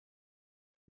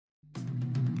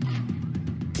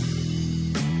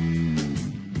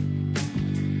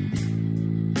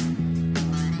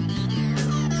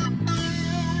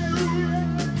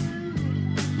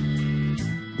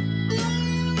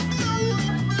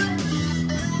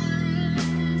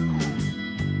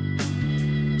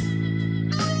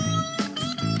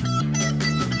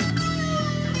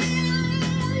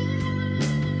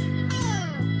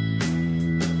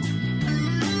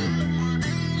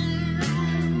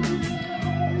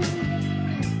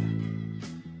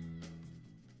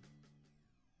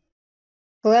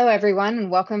Hello, everyone, and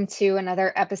welcome to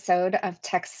another episode of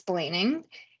Techsplaining.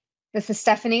 This is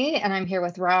Stephanie, and I'm here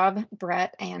with Rob,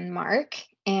 Brett, and Mark.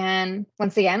 And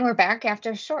once again, we're back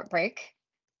after a short break.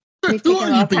 We've Who taken are a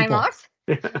you little time people? off.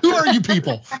 Who are you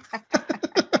people?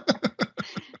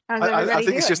 How's I everybody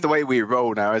think it's just the doing? way we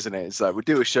roll now, isn't it? It's like we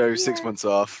do a show, 6 Yeah. months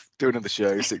off, do another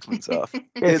show, 6 months off. Yeah,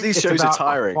 It's, these it's shows are about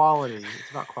tiring. quality.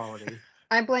 It's about quality.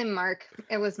 I blame Mark.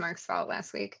 It was Mark's fault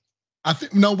last week. I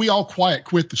think no, we all quiet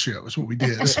quit the show is what we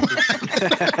did. Pretty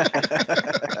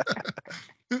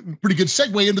good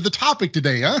segue into the topic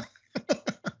today, huh?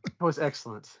 That was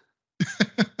excellent.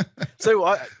 So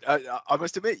I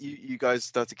must admit, you guys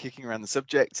started kicking around the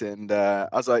subject, and I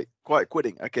was like, quiet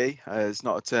quitting. Okay, it's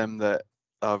not a term that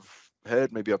I've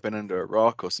heard. Maybe I've been under a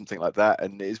rock or something like that.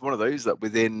 And it's one of those that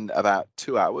within about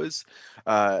 2 hours,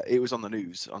 it was on the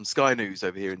news, on Sky News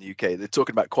over here in the UK. They're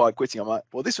talking about quiet quitting. I'm like,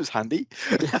 well, this was handy.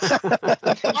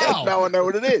 Wow. Now I know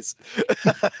what it is.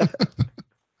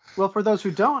 Well, for those who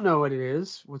don't know what it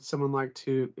is, would someone like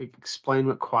to explain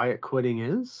what quiet quitting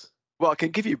is? Well, I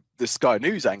can give you the Sky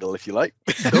News angle if you like.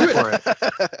 Go for it.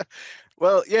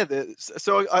 Well, yeah.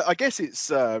 So I guess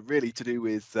it's really to do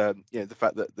with the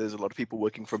fact that there's a lot of people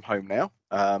working from home now,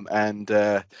 and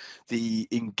the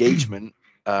engagement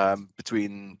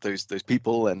between those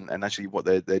people and actually what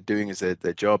they're doing is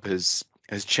their job has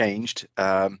changed,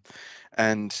 and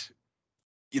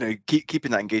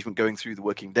keeping that engagement going through the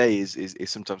working day is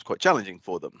sometimes quite challenging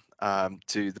for them,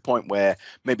 to the point where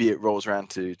maybe it rolls around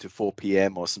to 4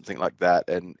 p.m. or something like that.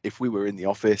 And if we were in the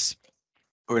office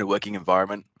or in a working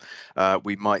environment,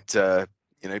 we might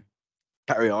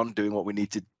carry on doing what we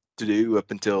need to do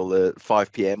up until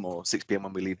 5 p.m. or 6 p.m.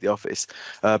 when we leave the office.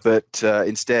 But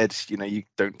instead, you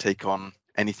don't take on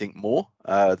anything more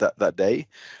that day,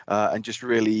 and just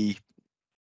really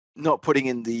not putting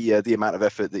in the amount of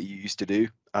effort that you used to do.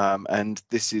 And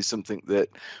this is something that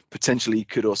potentially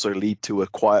could also lead to a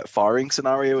quiet firing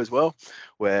scenario as well,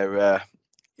 where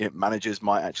managers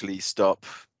might actually stop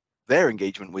their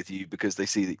engagement with you because they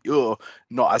see that you're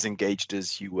not as engaged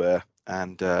as you were.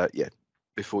 And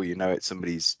before you know it,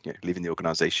 somebody's leaving the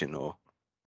organization or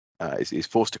is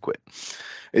forced to quit.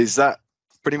 Is that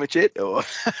pretty much it, or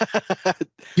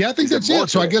Yeah, I think that's it.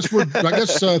 So I guess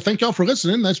thank y'all for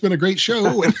listening. That's been a great show.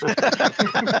 All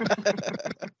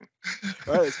right,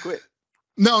 let's quit.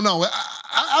 No,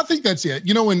 I think that's it.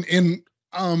 We're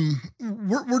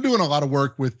doing a lot of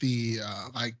work with the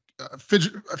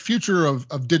future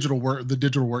of digital work, the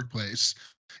digital workplace,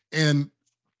 and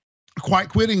quiet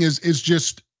quitting is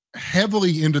just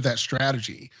heavily into that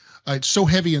strategy. It's so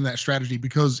heavy in that strategy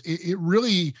because it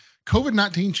really,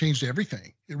 COVID-19 changed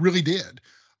everything. It really did.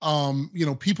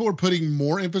 People are putting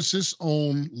more emphasis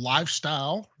on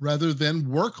lifestyle rather than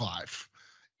work life.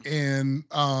 And,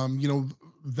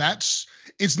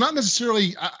 it's not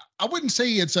necessarily, I wouldn't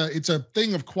say it's a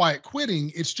thing of quiet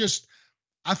quitting. It's just,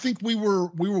 I think we were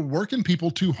working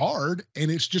people too hard, and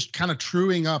it's just kind of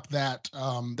truing up that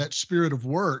spirit of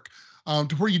work,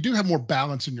 to where you do have more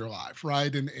balance in your life.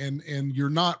 Right. And you're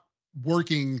not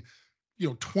working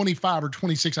 25 or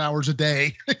 26 hours a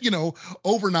day,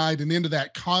 overnight and into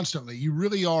that constantly. You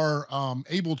really are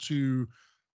able to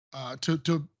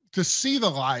see the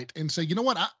light and say, you know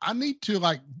what, I need to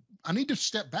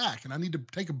step back, and I need to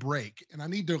take a break, and I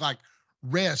need to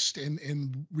rest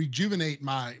and rejuvenate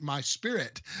my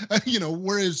spirit.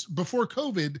 Whereas before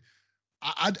COVID,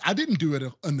 I didn't do it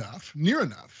near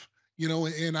enough,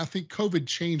 and I think COVID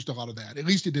changed a lot of that. At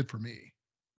least it did for me.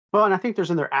 Well, and I think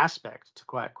there's another aspect to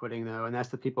quiet quitting, though, and that's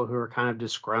the people who are kind of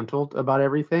disgruntled about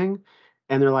everything.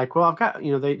 And they're like, well, I've got,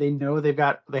 they know they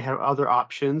have other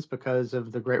options because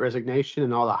of the Great Resignation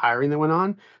and all the hiring that went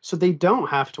on. So they don't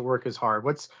have to work as hard.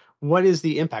 What is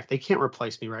the impact? They can't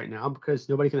replace me right now because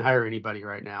nobody can hire anybody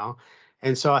right now.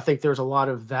 And so I think there's a lot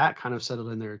of that kind of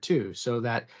settled in there too. So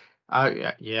that,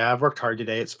 I've worked hard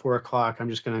today. It's 4 o'clock. I'm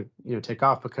just going to, take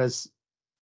off because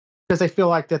they feel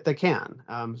like that they can.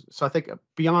 So I think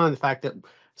beyond the fact that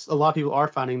a lot of people are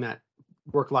finding that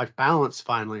work-life balance,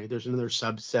 finally, there's another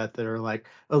subset that are like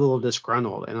a little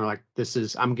disgruntled, and they're like,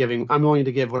 I'm willing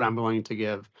to give what I'm willing to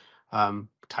give, type of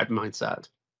mindset.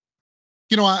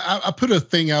 I put a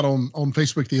thing out on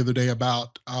Facebook the other day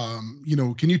about,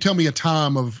 can you tell me a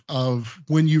time of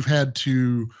when you've had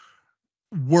to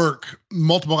work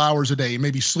multiple hours a day,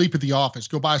 maybe sleep at the office,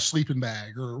 go buy a sleeping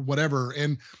bag or whatever.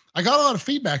 And I got a lot of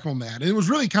feedback on that. And it was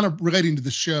really kind of relating to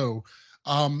the show,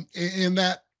 in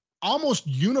that almost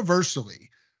universally,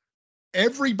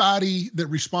 everybody that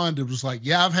responded was like,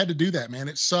 yeah, I've had to do that, man.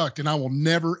 It sucked. And I will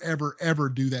never, ever, ever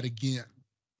do that again.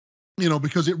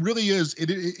 Because it really is,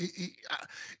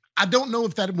 I don't know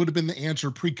if that would have been the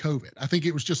answer pre-COVID. I think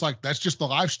it was just like, that's just the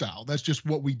lifestyle. That's just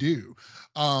what we do.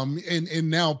 And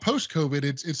now post-COVID,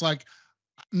 it's like,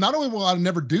 not only will I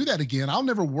never do that again, I'll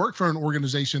never work for an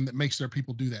organization that makes their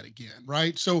people do that again,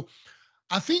 right? So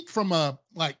I think from a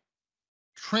like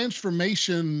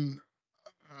transformation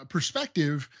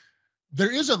perspective,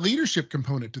 there is a leadership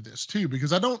component to this too,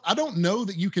 because I don't know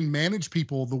that you can manage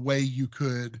people the way you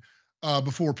could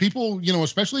before. People,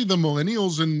 especially the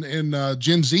millennials and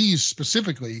Gen Zs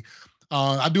specifically.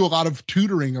 I do a lot of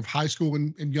tutoring of high school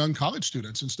and young college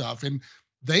students and stuff, and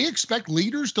they expect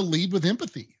leaders to lead with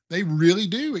empathy. They really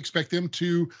do expect them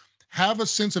to have a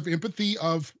sense of empathy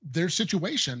of their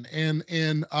situation and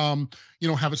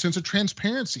have a sense of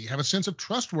transparency, have a sense of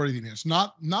trustworthiness,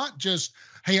 not just,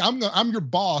 hey, I'm your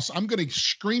boss, I'm going to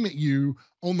scream at you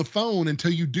on the phone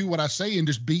until you do what I say and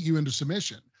just beat you into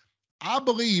submission. I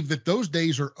believe that those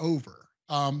days are over.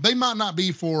 They might not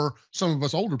be for some of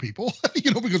us older people,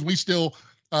 because we still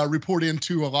report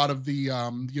into a lot of the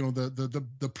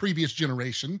previous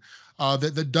generation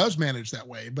that does manage that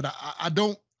way. But I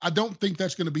don't think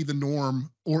that's going to be the norm,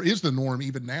 or is the norm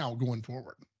even now going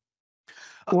forward.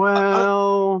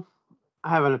 Well, I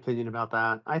have an opinion about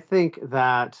that. I think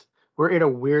that we're in a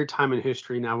weird time in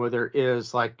history now where there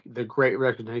is like the Great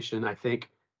Resignation, I think,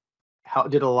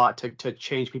 did a lot to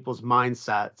change people's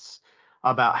mindsets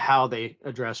about how they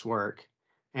address work.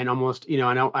 And almost,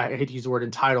 I know I hate to use the word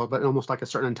entitled, but almost like a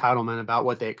certain entitlement about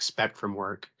what they expect from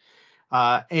work.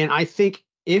 And I think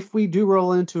if we do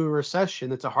roll into a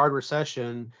recession, that's a hard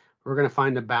recession, we're going to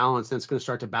find a balance, and it's going to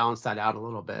start to balance that out a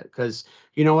little bit. Because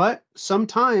you know what?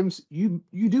 Sometimes you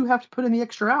do have to put in the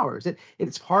extra hours.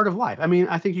 It's part of life. I mean,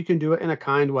 I think you can do it in a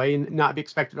kind way and not be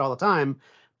expected all the time,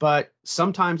 but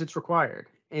sometimes it's required.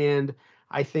 And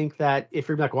I think that if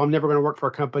you're like, well, I'm never going to work for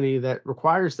a company that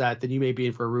requires that, then you may be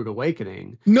in for a rude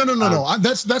awakening. No.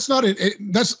 That's not it.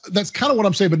 That's kind of what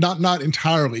I'm saying, but not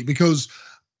entirely, because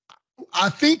I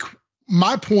think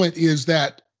my point is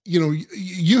that,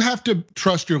 you have to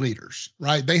trust your leaders,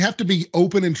 right? They have to be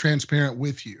open and transparent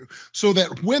with you, so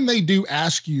that when they do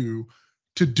ask you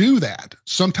to do that,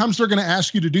 sometimes they're going to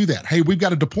ask you to do that. Hey, we've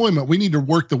got a deployment. We need to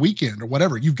work the weekend or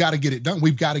whatever. You've got to get it done.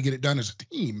 We've got to get it done as a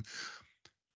team.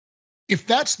 If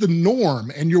that's the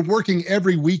norm and you're working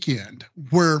every weekend,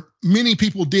 where many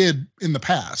people did in the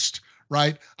past,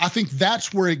 right? I think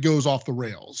that's where it goes off the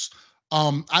rails.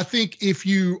 I think if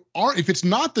it's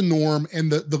not the norm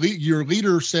and your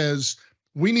leader says,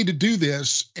 we need to do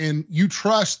this, and you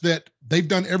trust that they've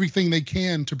done everything they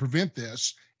can to prevent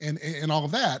this and all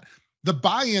of that, the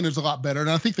buy-in is a lot better. And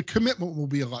I think the commitment will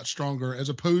be a lot stronger, as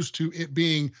opposed to it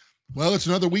being, well, it's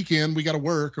another weekend, we got to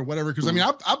work or whatever. Because I mean,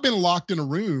 I've been locked in a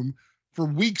room for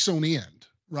weeks on end,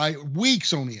 right?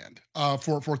 Weeks on end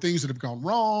for things that have gone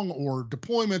wrong or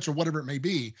deployments or whatever it may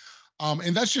be.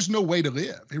 And that's just no way to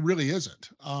live. It really isn't.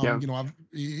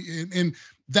 And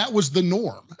that was the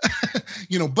norm,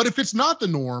 but if it's not the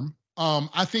norm,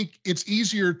 I think it's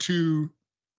easier to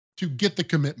get the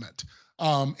commitment.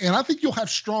 And I think you'll have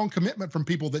strong commitment from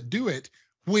people that do it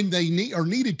when they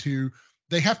needed to.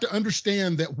 They have to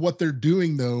understand that what they're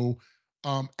doing, though,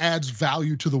 adds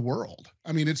value to the world.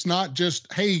 I mean, it's not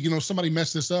just, hey, somebody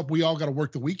messed this up, we all got to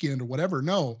work the weekend or whatever.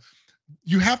 No,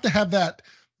 you have to have that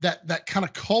kind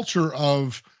of culture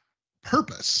of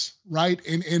purpose, right?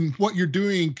 And what you're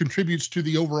doing contributes to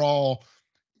the overall,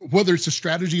 whether it's the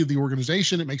strategy of the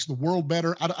organization, it makes the world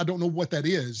better. I don't know what that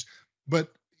is,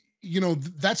 but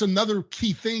that's another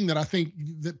key thing that I think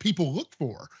that people look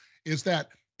for, is that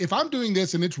if I'm doing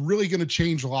this and it's really going to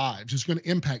change lives, it's going to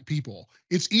impact people,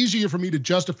 it's easier for me to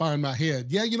justify in my head,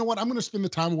 yeah, you know what, I'm going to spend the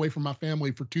time away from my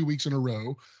family for 2 weeks in a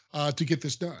row to get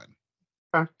this done.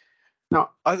 Okay. No,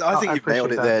 I think you've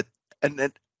nailed it there. And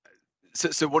then,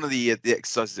 so one of the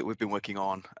exercises that we've been working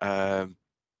on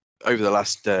over the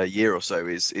last year or so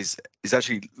is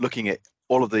actually looking at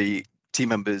all of the team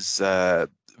members'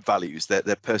 values, their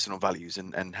personal values,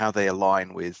 and how they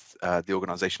align with the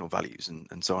organizational values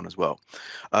and so on as well.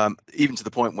 Even to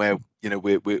the point where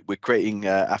we're creating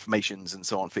affirmations and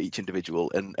so on for each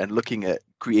individual, and looking at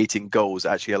creating goals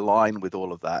that actually align with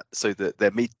all of that, so that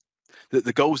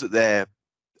the goals that they're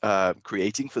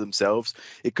creating for themselves.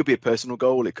 It could be a personal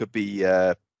goal, it could be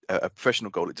a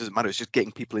professional goal. It doesn't matter. It's just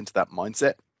getting people into that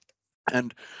mindset.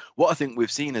 And what I think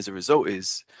we've seen as a result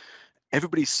is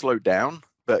everybody's slowed down,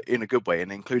 but in a good way,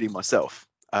 and including myself.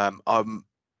 I'm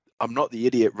not the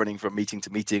idiot running from meeting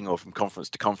to meeting or from conference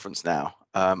to conference now.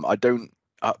 I don't.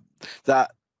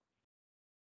 That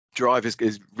drive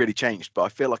is really changed, but I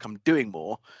feel like I'm doing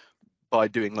more by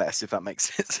doing less, if that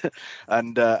makes sense.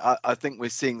 And I think we're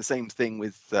seeing the same thing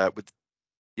with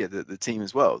the team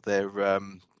as well. They're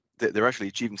they're actually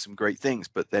achieving some great things,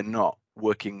 but they're not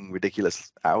working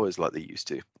ridiculous hours like they used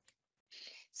to.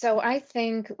 So I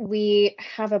think we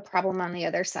have a problem on the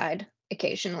other side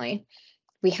occasionally.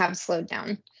 We have slowed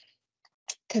down.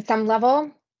 To some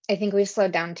level, I think we've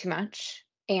slowed down too much,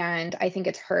 and I think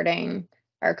it's hurting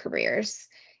our careers.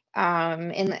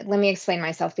 And let me explain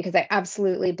myself, because I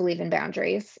absolutely believe in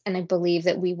boundaries, and I believe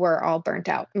that we were all burnt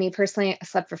out. Me personally, I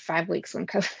slept for 5 weeks when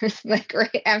COVID, like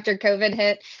right after COVID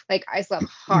hit. Like I slept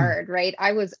hard, right?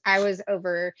 I was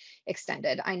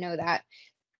overextended. I know that,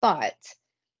 but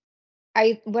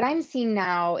what I'm seeing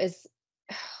now is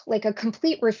like a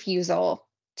complete refusal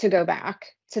to go back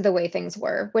to the way things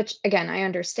were, which again, I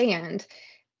understand.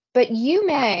 But you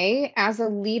may, as a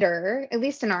leader, at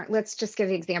least in our, let's just give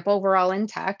the example, we're all in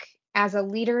tech, as a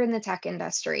leader in the tech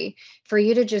industry, for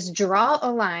you to just draw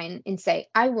a line and say,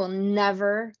 I will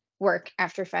never work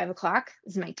after 5 o'clock.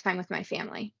 This is my time with my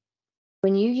family.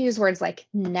 When you use words like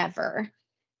never,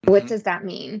 what does that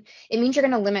mean? It means you're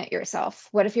going to limit yourself.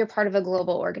 What if you're part of a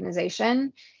global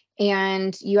organization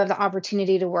and you have the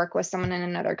opportunity to work with someone in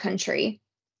another country,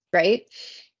 right?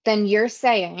 Then you're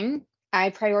saying, I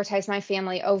prioritize my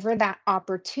family over that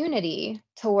opportunity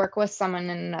to work with someone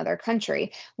in another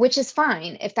country, which is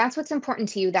fine. If that's what's important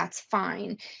to you, that's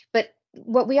fine. But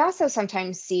what we also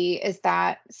sometimes see is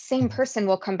that same person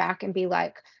will come back and be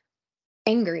like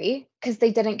angry because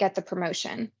they didn't get the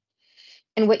promotion.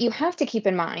 And what you have to keep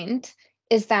in mind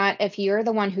is that if you're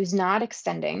the one who's not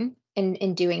extending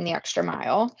and doing the extra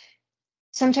mile,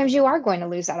 sometimes you are going to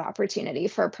lose that opportunity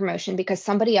for a promotion because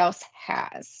somebody else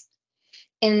has.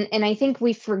 And I think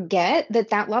we forget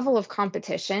that level of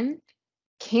competition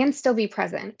can still be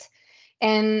present.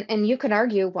 And you could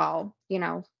argue, well,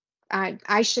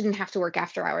 I shouldn't have to work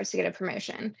after hours to get a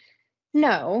promotion.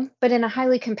 No, but in a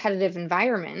highly competitive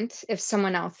environment, if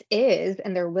someone else is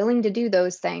and they're willing to do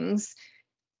those things,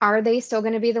 are they still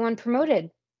going to be the one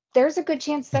promoted? There's a good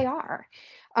chance they are.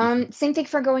 Same thing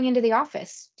for going into the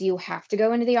office. Do you have to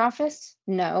go into the office?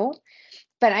 No.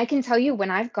 But I can tell you, when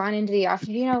I've gone into the office,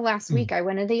 last week I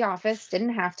went into the office,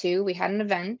 didn't have to. We had an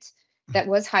event that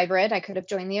was hybrid. I could have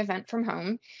joined the event from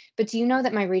home. But do you know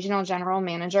that my regional general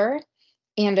manager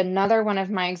and another one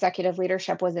of my executive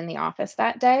leadership was in the office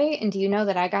that day? And do you know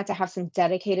that I got to have some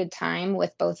dedicated time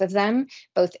with both of them,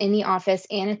 both in the office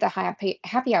and at the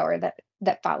happy hour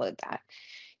that followed that?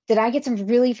 Did I get some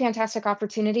really fantastic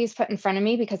opportunities put in front of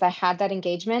me because I had that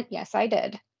engagement? Yes, I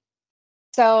did.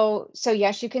 So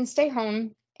yes, you can stay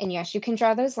home, and yes, you can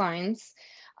draw those lines,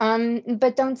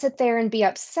 but don't sit there and be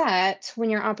upset when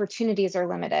your opportunities are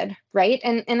limited, right?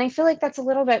 And I feel like that's a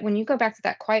little bit, when you go back to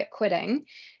that quiet quitting,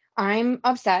 I'm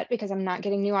upset because I'm not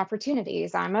getting new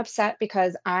opportunities. I'm upset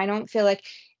because I don't feel like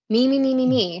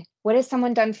me. What has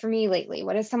someone done for me lately?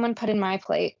 What has someone put in my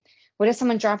plate? What has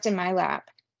someone dropped in my lap?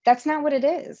 That's not what it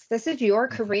is. This is your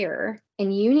career,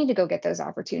 and you need to go get those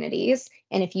opportunities.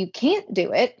 And if you can't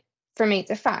do it from 8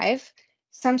 to 5,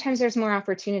 sometimes there's more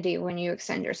opportunity when you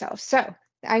extend yourself. So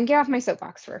I can get off my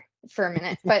soapbox for a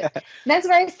minute, but that's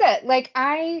where I sit. Like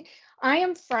I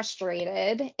am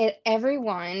frustrated at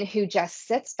everyone who just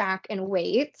sits back and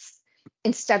waits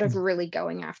instead of really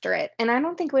going after it. And I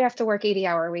don't think we have to work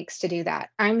 80-hour weeks to do that.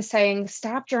 I'm saying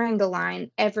stop drawing the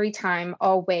line every time,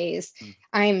 always.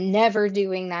 I'm never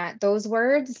doing that. Those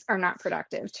words are not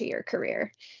productive to your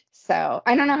career. So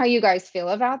I don't know how you guys feel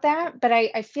about that, but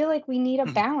I feel like we need a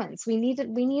balance. We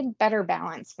need better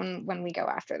balance when we go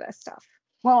after this stuff.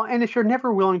 Well, and if you're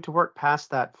never willing to work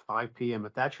past that 5 p.m.,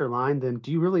 if that's your line, then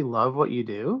do you really love what you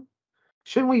do?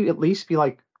 Shouldn't we at least be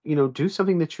like, do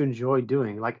something that you enjoy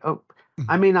doing? Like, oh,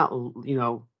 I may not,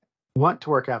 want to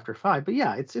work after 5, but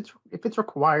yeah, it's if it's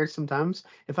required sometimes.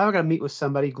 If I've got to meet with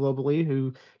somebody globally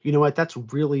who, that's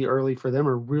really early for them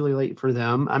or really late for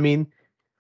them. I mean,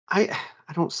 I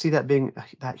don't see that being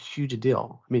that huge a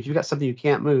deal. I mean, if you've got something you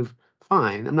can't move,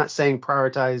 fine. I'm not saying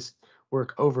prioritize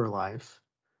work over life,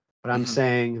 but I'm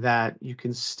saying that you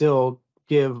can still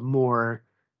give more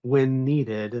when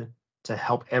needed to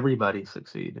help everybody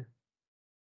succeed.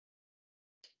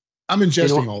 I'm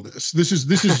ingesting all this. This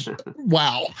is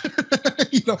wow.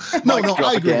 No,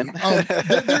 I agree.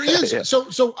 There is. Yeah.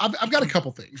 So I've got a couple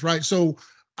things, right? So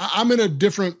I'm in a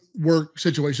different work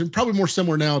situation, probably more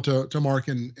similar now to Mark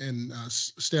and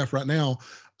Steph right now.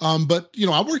 But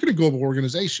I work in a global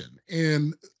organization,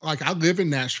 and like I live in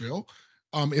Nashville.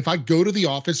 If I go to the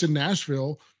office in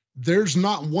Nashville, there's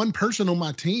not one person on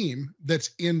my team that's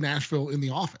in Nashville in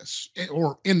the office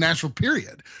or in Nashville,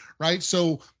 period. Right.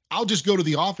 So I'll just go to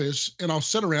the office and I'll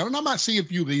sit around, and I might see a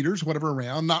few leaders, whatever,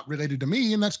 around, not related to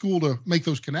me. And that's cool to make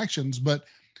those connections. But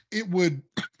it would,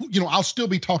 I'll still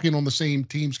be talking on the same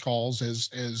Teams calls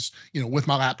as with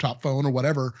my laptop phone or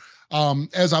whatever,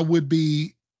 as I would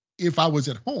be if I was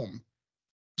at home.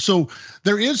 So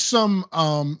there is some,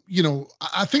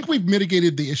 I think we've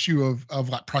mitigated the issue of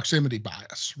like proximity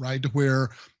bias, right? To where,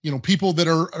 people that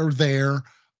are there,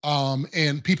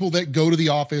 and people that go to the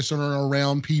office and are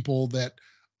around people that,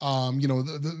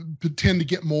 tend to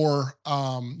get more,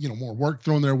 more work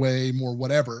thrown their way, more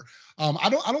whatever. I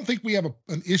don't think we have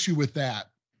an issue with that.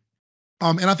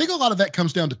 And I think a lot of that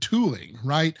comes down to tooling,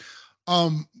 right?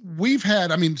 We've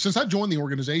had, since I joined the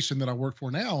organization that I work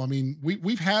for now,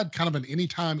 we've had kind of an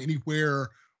anytime, anywhere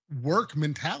work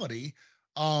mentality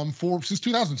since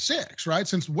 2006, right?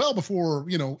 Since well before,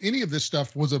 any of this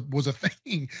stuff was a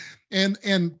thing.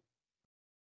 And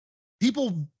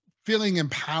people feeling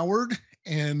empowered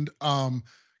and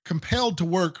compelled to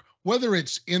work, whether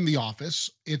it's in the office,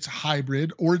 it's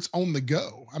hybrid, or it's on the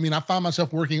go. I find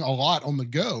myself working a lot on the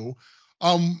go,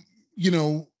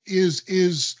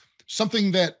 is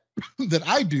something that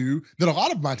I do, that a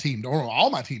lot of my team, or all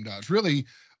my team does really.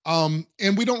 And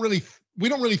we don't really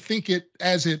think of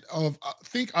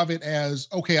it as,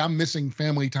 okay, I'm missing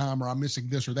family time, or I'm missing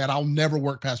this or that. I'll never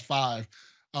work past 5.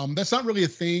 That's not really a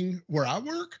thing where I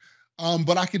work.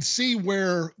 But I could see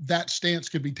where that stance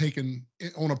could be taken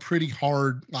on a pretty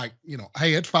hard, like,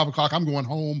 hey, it's 5 o'clock, I'm going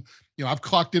home. I've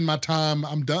clocked in my time,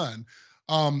 I'm done.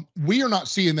 We are not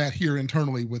seeing that here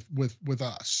internally with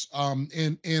us.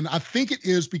 And I think it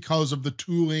is because of the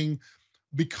tooling,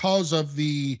 because of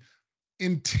the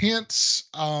intense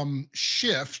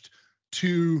shift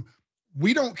to,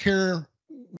 we don't care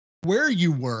where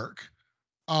you work.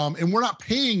 And we're not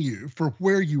paying you for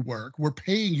where you work. We're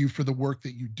paying you for the work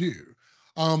that you do.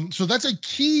 So that's a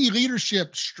key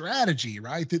leadership strategy,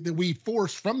 right? That we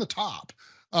force from the top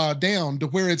down to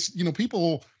where it's,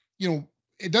 people,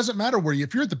 it doesn't matter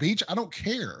if you're at the beach, I don't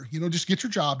care, just get your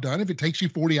job done. If it takes you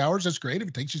 40 hours, that's great. If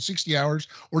it takes you 60 hours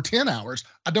or 10 hours,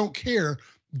 I don't care.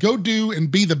 Go do and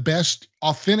be the best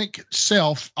authentic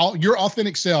self, your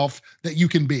authentic self that you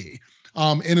can be.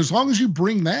 And as long as you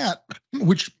bring that,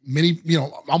 which many,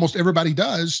 almost everybody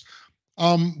does,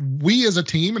 we as a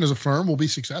team and as a firm will be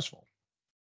successful.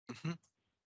 Mm-hmm.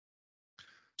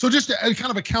 So just a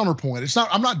kind of a counterpoint.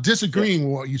 I'm not disagreeing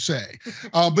with what you say,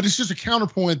 but it's just a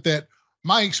counterpoint that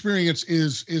my experience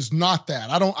is not that.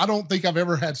 I don't think I've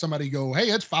ever had somebody go, hey,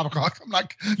 it's 5 o'clock. I'm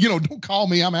not, don't call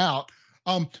me, I'm out.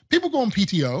 People go on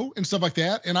PTO and stuff like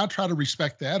that. And I try to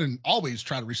respect that, and always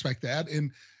try to respect that.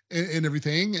 And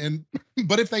everything.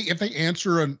 But if they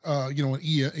answer an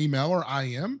email or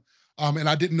IM, and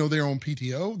I didn't know they're on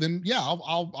PTO, then yeah,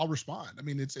 I'll respond.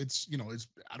 It's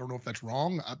I don't know if that's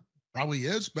wrong. Probably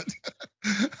is, but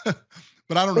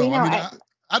but I don't know.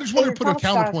 I just wanted to put a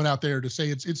counterpoint out there to say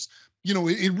it's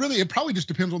it probably just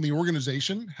depends on the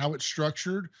organization, how it's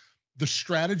structured, the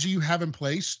strategy you have in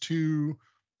place to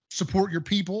support your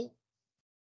people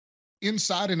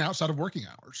inside and outside of working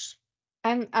hours.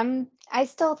 I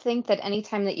still think that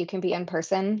anytime that you can be in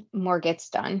person, more gets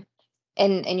done.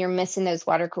 And you're missing those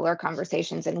water cooler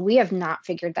conversations. And we have not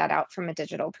figured that out from a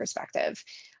digital perspective.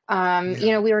 We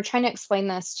were trying to explain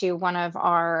this to one of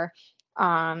our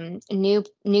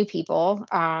new people.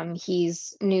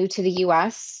 He's new to the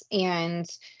US and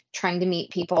trying to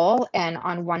meet people and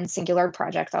on one singular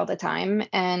project all the time.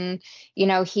 And,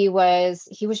 he was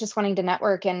just wanting to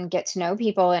network and get to know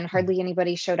people, and hardly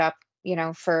anybody showed up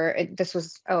this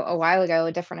was a while ago,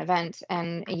 a different event,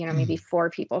 and maybe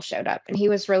 4 people showed up, and he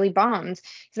was really bummed.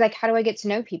 He's like, how do I get to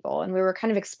know people? And we were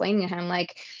kind of explaining to him,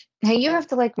 like, hey, you have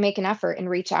to make an effort and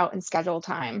reach out and schedule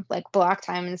time, block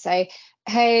time and say,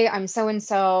 hey, I'm so and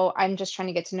so, I'm just trying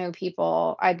to get to know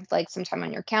people, I'd like some time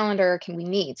on your calendar, can we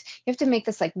meet? You have to make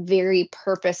this very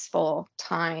purposeful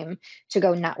time to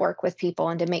go network with people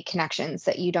and to make connections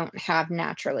that you don't have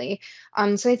naturally.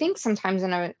 So I think sometimes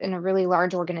in a really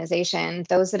large organization,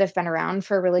 those that have been around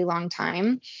for a really long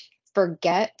time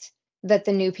forget that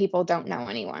the new people don't know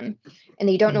anyone, and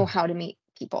they don't know how to meet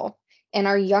people. And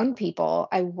our young people,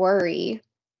 I worry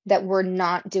that we're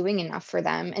not doing enough for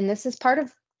them. And this is part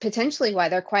of potentially why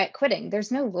they're quiet quitting.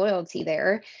 There's no loyalty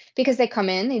there, because they come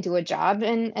in, they do a job,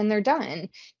 and they're done.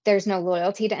 There's no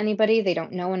loyalty to anybody. They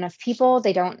don't know enough people.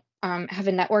 They don't have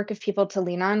a network of people to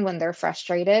lean on when they're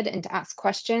frustrated and to ask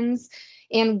questions.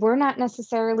 And we're not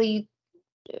necessarily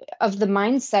of the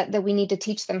mindset that we need to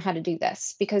teach them how to do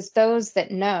this, because those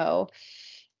that know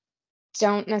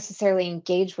don't necessarily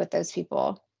engage with those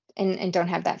people and don't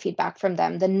have that feedback from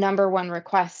them. The number one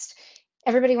request,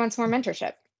 everybody wants more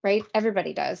mentorship. right?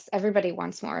 Everybody does. Everybody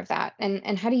wants more of that.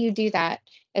 And how do you do that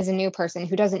as a new person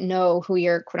who doesn't know who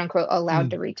you're quote unquote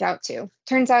allowed to reach out to?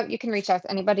 Turns out you can reach out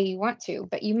to anybody you want to,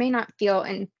 but you may not feel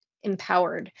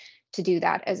empowered to do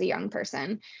that as a young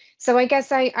person. So I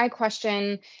guess I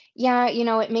question, yeah,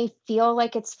 it may feel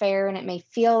like it's fair and it may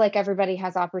feel like everybody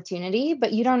has opportunity,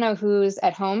 but you don't know who's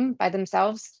at home by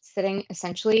themselves, sitting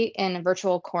essentially in a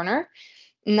virtual corner,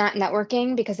 not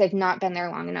networking because they've not been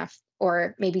there long enough,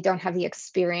 or maybe don't have the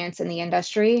experience in the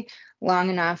industry long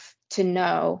enough to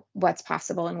know what's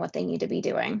possible and what they need to be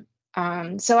doing.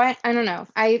 So I don't know.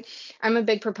 I'm a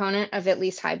big proponent of at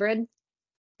least hybrid.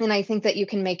 And I think that you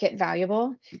can make it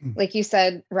valuable. Like you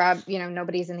said, Rob,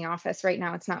 nobody's in the office right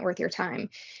now. It's not worth your time.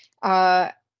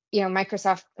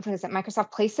 Microsoft, what is it?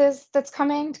 Microsoft Places that's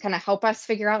coming to kind of help us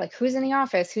figure out like who's in the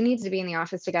office, who needs to be in the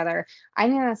office together. I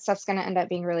think that stuff's going to end up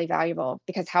being really valuable,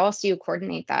 because how else do you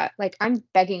coordinate that? Like, I'm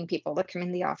begging people to come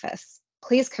in the office.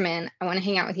 Please come in. I want to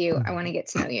hang out with you. I want to get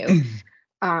to know you.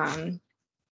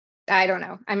 I don't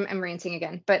know. I'm ranting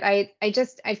again, but I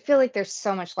feel like there's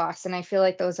so much lost, and I feel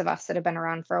like those of us that have been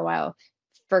around for a while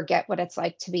forget what it's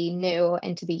like to be new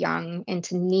and to be young and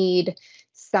to need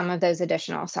some of those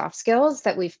additional soft skills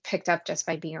that we've picked up just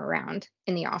by being around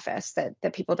in the office, that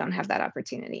people don't have that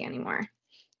opportunity anymore.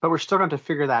 But we're still going to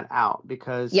figure that out,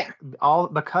 because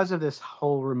because of this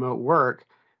whole remote work,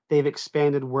 they've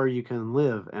expanded where you can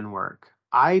live and work.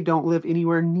 I don't live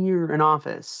anywhere near an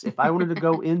office. If I wanted to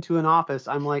go into an office,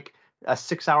 I'm like a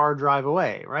 6-hour drive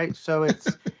away, right? So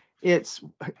it's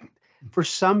for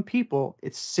some people,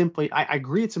 it's simply, I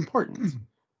agree it's important,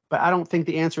 but I don't think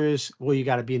the answer is, well, you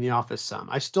got to be in the office some.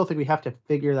 I still think we have to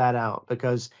figure that out,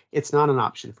 because it's not an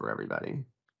option for everybody.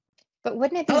 But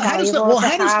wouldn't it be valuable to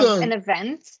have an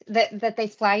event that they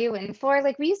fly you in for?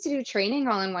 Like, we used to do training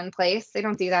all in one place. They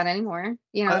don't do that anymore.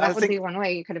 That would be one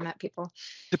way you could have met people.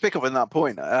 To pick up on that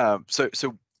point,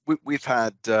 so we've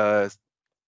had,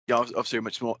 obviously a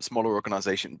much smaller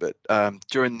organization, but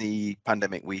during the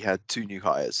pandemic, we had 2 new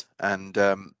hires, and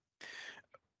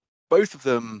both of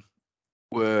them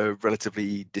were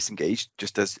relatively disengaged,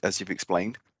 just as you've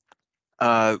explained.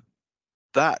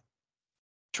 That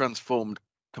transformed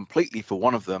completely for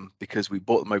one of them, because we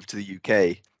brought them over to the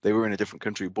UK. They were in a different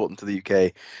country, brought them to the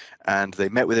UK, and they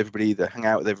met with everybody, they hung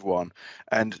out with everyone,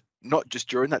 and not just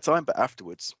during that time, but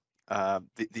afterwards. The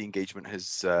engagement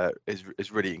has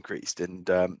really increased, and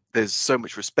there's so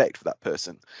much respect for that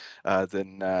person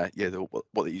than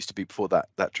what it used to be before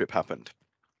that trip happened.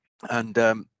 And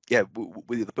with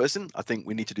the other person, I think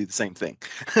we need to do the same thing,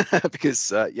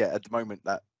 because at the moment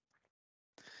that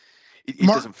it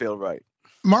doesn't feel right.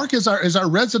 Mark is our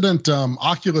resident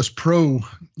Oculus Pro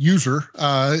user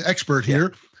expert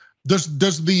here. Does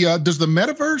the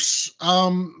metaverse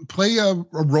play a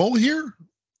role here?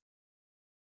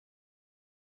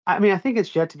 I mean, I think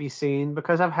it's yet to be seen,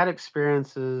 because I've had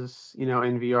experiences, in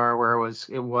VR where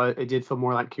it did feel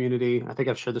more like community. I think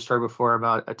I've shared the story before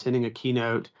about attending a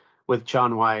keynote with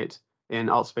John White in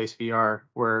AltSpace VR,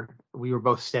 where we were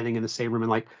both standing in the same room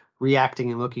and like reacting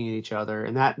and looking at each other,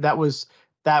 and that was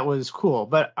cool.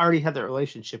 But I already had that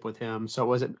relationship with him, so it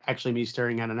wasn't actually me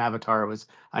staring at an avatar. It was,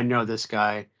 I know this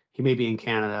guy. He may be in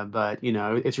Canada, but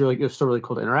it's still really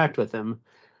cool to interact with him.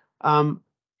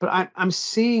 But I'm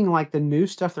seeing like the new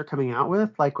stuff they're coming out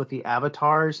with, like with the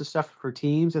avatars and stuff for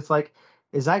teams. It's like,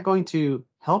 is that going to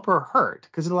help or hurt?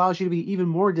 Because it allows you to be even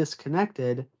more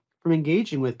disconnected from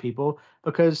engaging with people,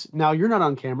 because now you're not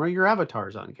on camera, your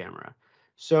avatar's on camera.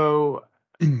 So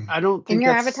I don't think. And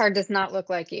your avatar does not look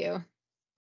like you.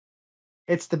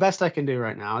 It's the best I can do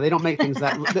right now. They don't make things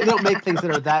that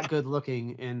are that good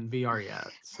looking in VR yet.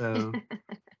 So.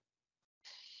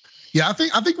 Yeah, I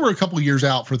think we're a couple of years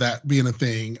out for that being a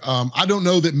thing. I don't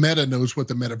know that Meta knows what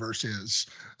the metaverse is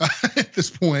at this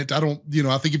point. I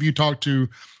think if you talk to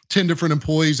 10 different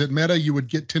employees at Meta, you would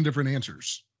get 10 different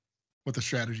answers what the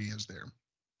strategy is there.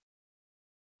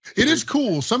 It is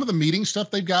cool. Some of the meeting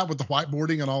stuff they've got with the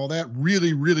whiteboarding and all that,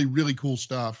 really, really, really cool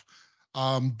stuff.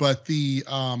 But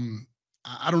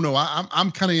I don't know.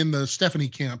 I'm kind of in the Stephanie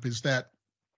camp, is that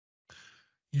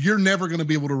you're never going to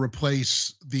be able to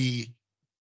replace the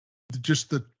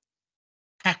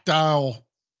tactile,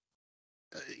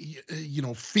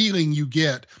 feeling you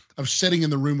get of sitting in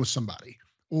the room with somebody,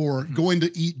 or going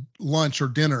to eat lunch or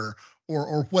dinner,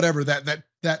 or whatever,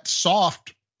 that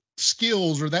soft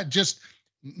skills, or that just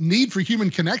need for human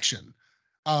connection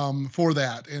for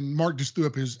that. And Mark just threw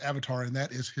up his avatar, and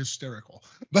that is hysterical.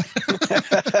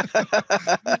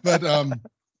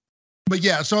 But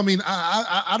yeah, so I mean,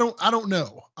 I don't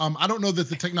know. I don't know that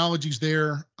the technology's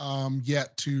there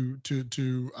yet to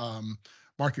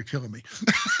Mark, you're killing me.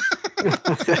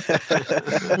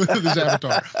 with his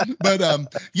avatar. But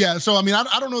yeah, so I mean,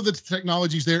 I don't know that the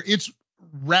technology's there. It's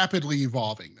rapidly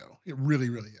evolving, though. It really,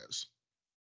 really is.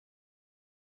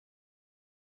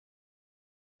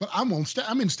 But I'm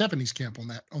in Stephanie's camp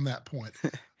on that point.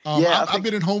 Yeah, I've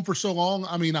been at home for so long.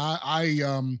 I mean,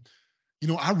 I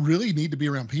really need to be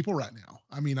around people right now.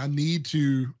 I mean, I need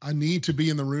to be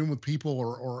in the room with people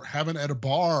or having at a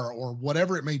bar or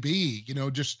whatever it may be,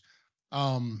 just,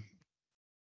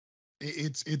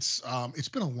 it's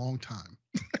been a long time.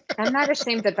 I'm not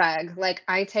ashamed to beg. Like,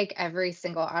 I take every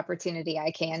single opportunity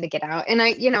I can to get out. And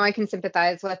I can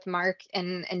sympathize with Mark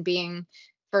and being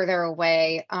further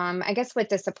away. I guess what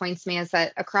disappoints me is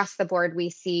that across the board,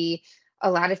 we see a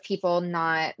lot of people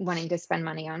not wanting to spend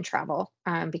money on travel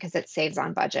because it saves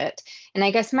on budget. And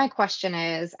I guess my question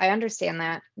is, I understand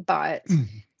that, but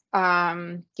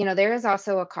there is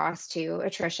also a cost to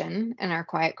attrition in our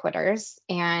quiet quitters,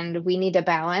 and we need to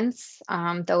balance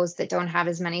those that don't have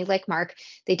as many, like Mark,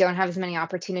 they don't have as many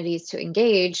opportunities to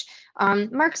engage.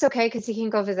 Mark's okay because he can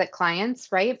go visit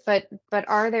clients, right? But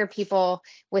are there people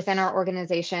within our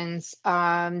organizations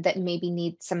that maybe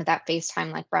need some of that face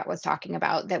time, like Brett was talking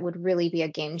about, that would really be a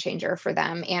game changer for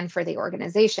them and for the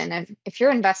organization? If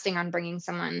you're investing on bringing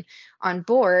someone on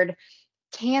board,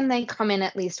 can they come in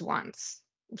at least once?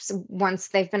 So once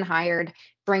they've been hired,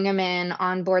 bring them in,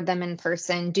 onboard them in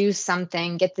person, do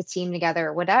something, get the team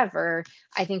together, whatever.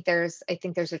 I think there's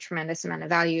a tremendous amount of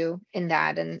value in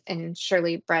that. And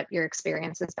surely, Brett, your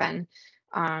experience has been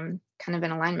kind of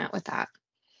in alignment with that.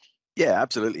 Yeah,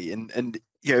 absolutely. And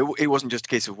it wasn't just a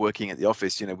case of working at the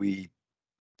office. We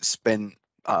spent,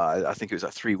 I think it was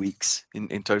like 3 weeks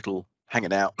in total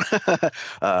hanging out.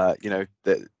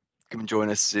 Come and join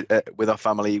us with our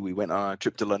family. We went on a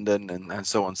trip to London and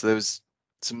so on. So there was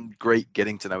some great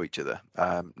getting to know each other,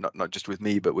 not just with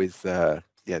me, but with the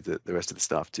rest of the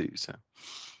staff too. So.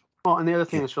 Well, and the other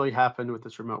thing that's really happened with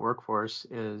this remote workforce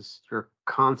is you're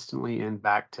constantly in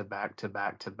back to back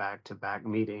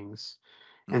meetings.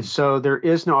 Mm-hmm. And so there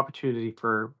is no opportunity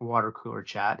for water cooler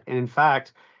chat. And in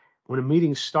fact, when a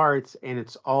meeting starts and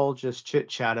it's all just chit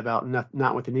chat about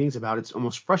not what the meeting's about, it's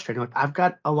almost frustrating. Like, I've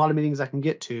got a lot of meetings I can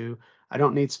get to. I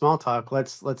don't need small talk.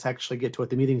 Let's actually get to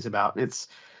what the meeting's about. It's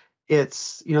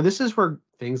this is where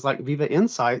things like Viva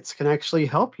Insights can actually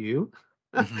help you.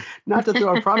 Mm-hmm. Not to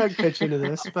throw a product pitch into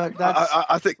this, but that's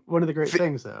I think one of the great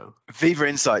things, though. Viva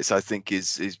Insights, I think,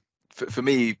 is for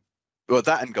me. Well,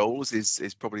 that and goals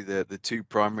is probably the two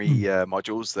primary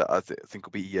modules that I think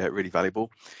will be really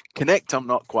valuable. Connect, I'm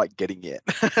not quite getting yet.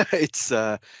 It's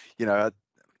it's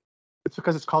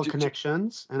because it's called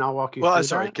Connections, and I'll walk you through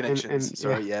that. Connections.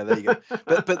 Sorry, yeah, there you go.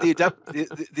 But the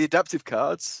adaptive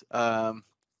cards,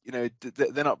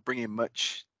 they're not bringing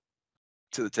much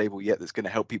to the table yet that's going to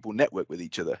help people network with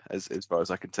each other, as far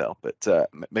as I can tell. But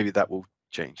maybe that will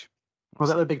change. Well,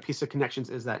 the other big piece of Connections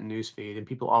is that news feed, and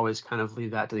people always kind of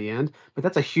leave that to the end. But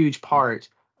that's a huge part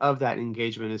of that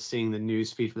engagement, is seeing the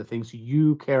news feed for the things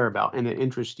you care about and that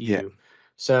interest you. Yeah.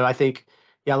 So I think,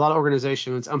 a lot of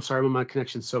organizations, I'm sorry, I'm on my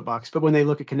Connections soapbox, but when they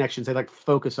look at Connections, they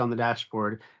focus on the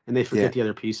dashboard and they forget the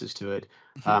other pieces to it.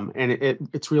 And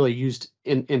it's really used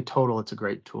in total. It's a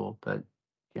great tool. But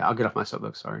I'll get off my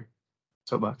soapbox. Sorry.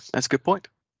 Soapbox. That's a good point.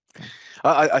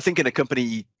 I think in a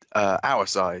company our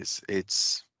size,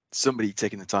 it's somebody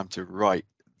taking the time to write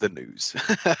the news.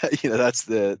 That's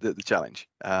the challenge.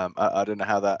 I don't know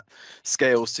how that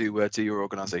scales to your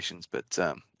organizations, but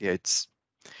it's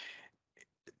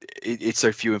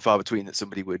so few and far between that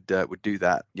somebody would do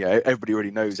that. Everybody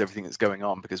already knows everything that's going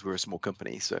on because we're a small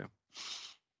company. So.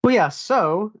 Well,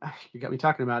 so you got me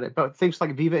talking about it, but things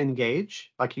like Viva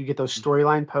Engage, like you get those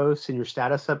storyline posts and your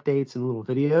status updates and little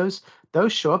videos,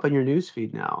 those show up in your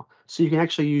newsfeed now. So you can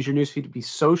actually use your newsfeed to be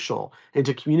social and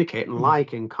to communicate and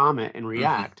like and comment and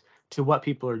react to what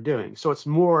people are doing. So it's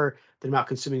more than about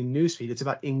consuming newsfeed. It's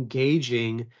about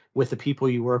engaging with the people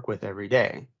you work with every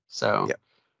day. So. Yep.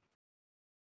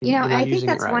 I think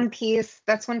that's one piece.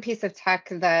 That's one piece of tech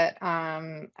that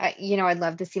I'd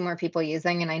love to see more people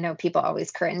using. And I know people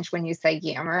always cringe when you say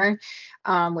Yammer,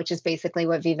 which is basically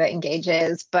what Viva Engage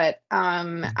is. But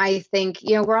I think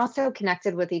we're also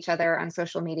connected with each other on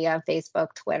social media,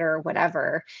 Facebook, Twitter,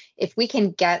 whatever. If we can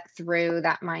get through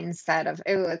that mindset of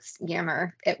it's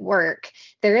Yammer at work,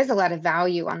 there is a lot of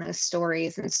value on those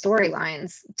stories and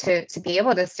storylines to be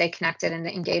able to stay connected and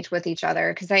to engage with each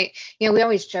other. Because we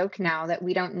always joke now that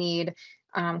we don't need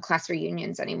class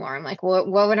reunions anymore. I'm like,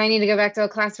 what would I need to go back to a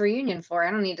class reunion for?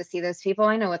 I don't need to see those people.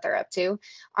 I know what they're up to.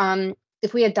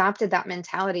 If we adopted that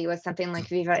mentality with something like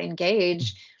Viva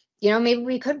Engage, maybe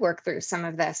we could work through some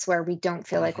of this where we don't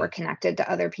feel like we're connected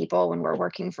to other people when we're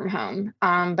working from home.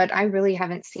 But I really have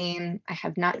not seen the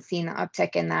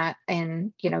uptick in that,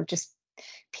 and, just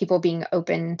people being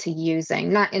open to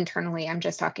using, not internally, I'm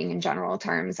just talking in general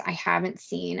terms. I haven't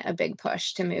seen a big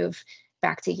push to move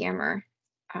back to Yammer.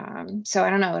 So I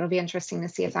don't know. It'll be interesting to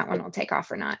see if that one will take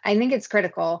off or not. I think it's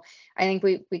critical. I think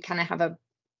we kind of have a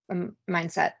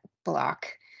mindset block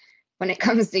when it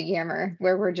comes to Yammer,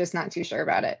 where we're just not too sure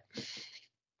about it.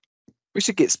 We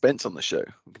should get Spence on the show.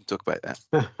 We can talk about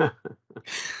that.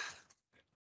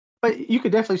 But you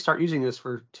could definitely start using this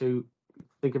to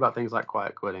think about things like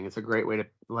quiet quitting. It's a great way to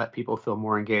let people feel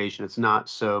more engaged, and it's not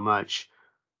so much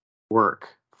work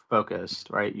focused,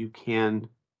 right? You can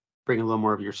bring a little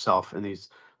more of yourself in these,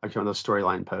 like on those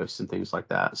storyline posts and things like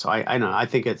that. So I know, I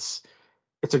think it's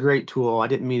a great tool. I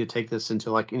didn't mean to take this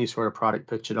into like any sort of product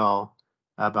pitch at all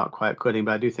about quiet quitting,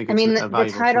 but I do think it's a valuable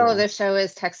the title tool. of the show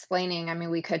is Techsplaining. I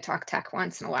mean, we could talk tech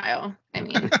once in a while. I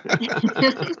mean,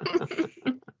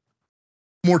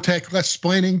 more tech, less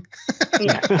splaining.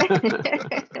 Yeah.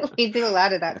 We do a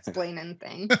lot of that splaining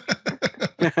thing.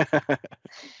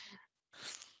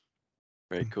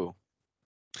 Very cool.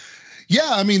 Yeah,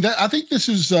 I mean, I think this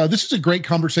is a great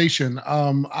conversation.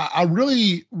 I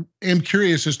really am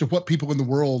curious as to what people in the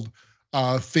world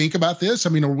think about this. I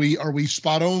mean, are we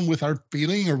spot on with our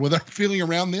feeling or with our feeling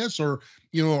around this, or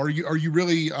are you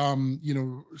really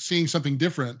seeing something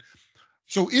different?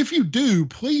 So if you do,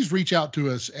 please reach out to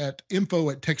us at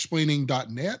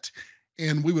info@techsplaining.net,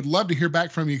 and we would love to hear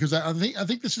back from you, because I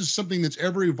think this is something that's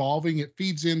ever evolving. It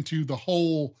feeds into the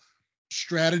whole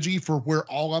strategy for where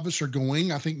all of us are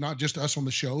going. I think not just us on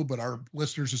the show, but our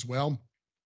listeners as well.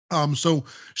 So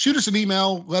shoot us an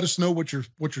email, let us know what you're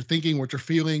thinking, what you're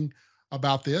feeling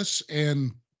about this.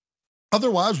 And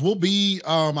otherwise we'll be,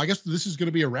 I guess this is going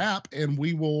to be a wrap, and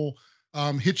we will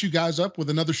hit you guys up with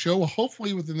another show,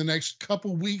 hopefully within the next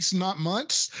couple weeks, not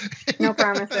months. No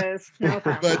promises. No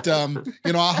promises. But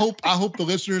I hope the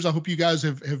listeners, I hope you guys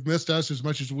have missed us as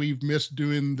much as we've missed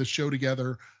doing the show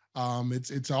together.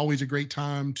 It's always a great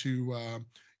time to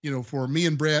for me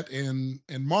and Brett and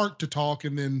Mark to talk,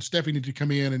 and then Stephanie to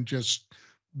come in and just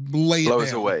blow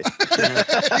us away.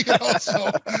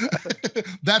 So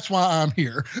that's why I'm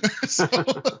here. So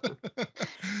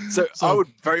I would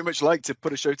very much like to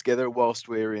put a show together whilst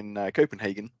we're in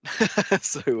Copenhagen.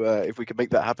 So if we could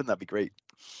make that happen, that'd be great.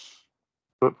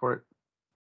 Vote for it.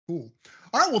 Cool.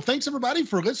 All right. Well, thanks everybody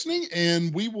for listening,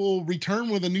 and we will return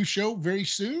with a new show very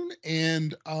soon.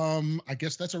 And I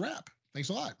guess that's a wrap. Thanks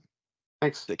a lot.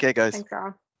 Thanks. Take care, guys. Thanks,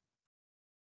 all.